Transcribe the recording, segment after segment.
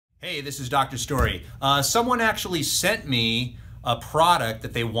Hey, this is Dr. Story. Someone actually sent me a product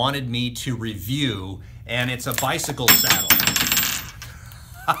that they wanted me to review, and it's a bicycle saddle.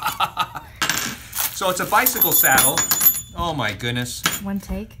 So it's a bicycle saddle. Oh my goodness. One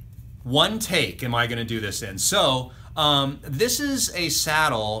take? One take am I going to do this in. So this is a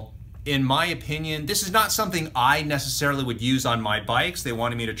saddle, in my opinion. This is not something I necessarily would use on my bikes. They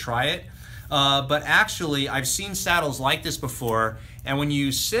wanted me to try it. But actually, I've seen saddles like this before, and when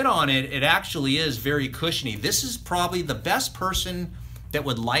you sit on it, it actually is very cushiony. This is probably the best person that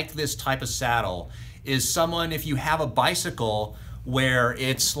would like this type of saddle is someone, if you have a bicycle where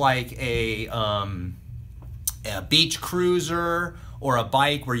it's like a beach cruiser or a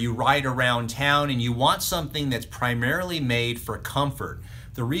bike where you ride around town and you want something that's primarily made for comfort.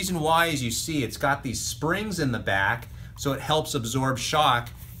 The reason why is you see it's got these springs in the back, so it helps absorb shock.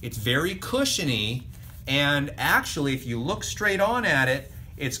 It's very cushiony, and actually if you look straight on at it,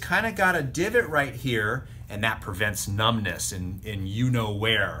 it's kind of got a divot right here, and that prevents numbness in you know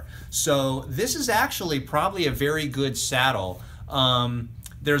where. So this is actually probably a very good saddle.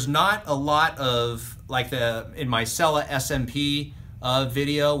 There's not a lot of, like in my Sella SMP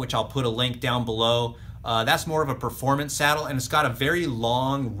video, which I'll put a link down below, that's more of a performance saddle, and it's got a very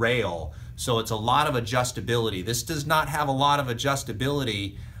long rail, so it's a lot of adjustability. This does not have a lot of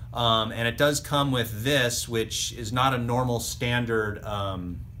adjustability. And it does come with this, which is not a normal standard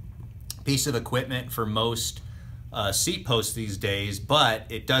piece of equipment for most seat posts these days, but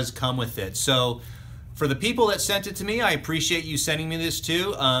it does come with it. So for the people that sent it to me, I appreciate you sending me this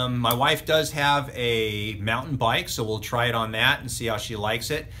too. My wife does have a mountain bike, so we'll try it on that and see how she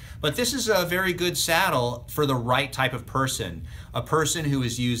likes it. But this is a very good saddle for the right type of person. A person who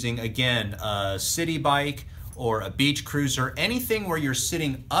is using, again, a city bike, or a beach cruiser, anything where you're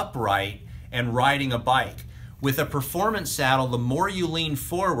sitting upright and riding a bike. With a performance saddle, the more you lean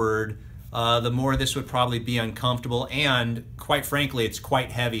forward, the more this would probably be uncomfortable, and quite frankly, it's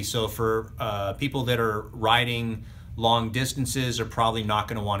quite heavy. So for people that are riding long distances are probably not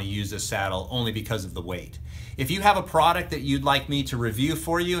going to want to use this saddle only because of the weight. If you have a product that you'd like me to review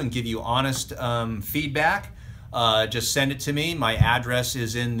for you and give you honest feedback, just send it to me. My address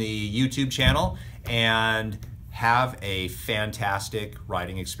is in the YouTube channel, and have a fantastic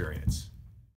riding experience.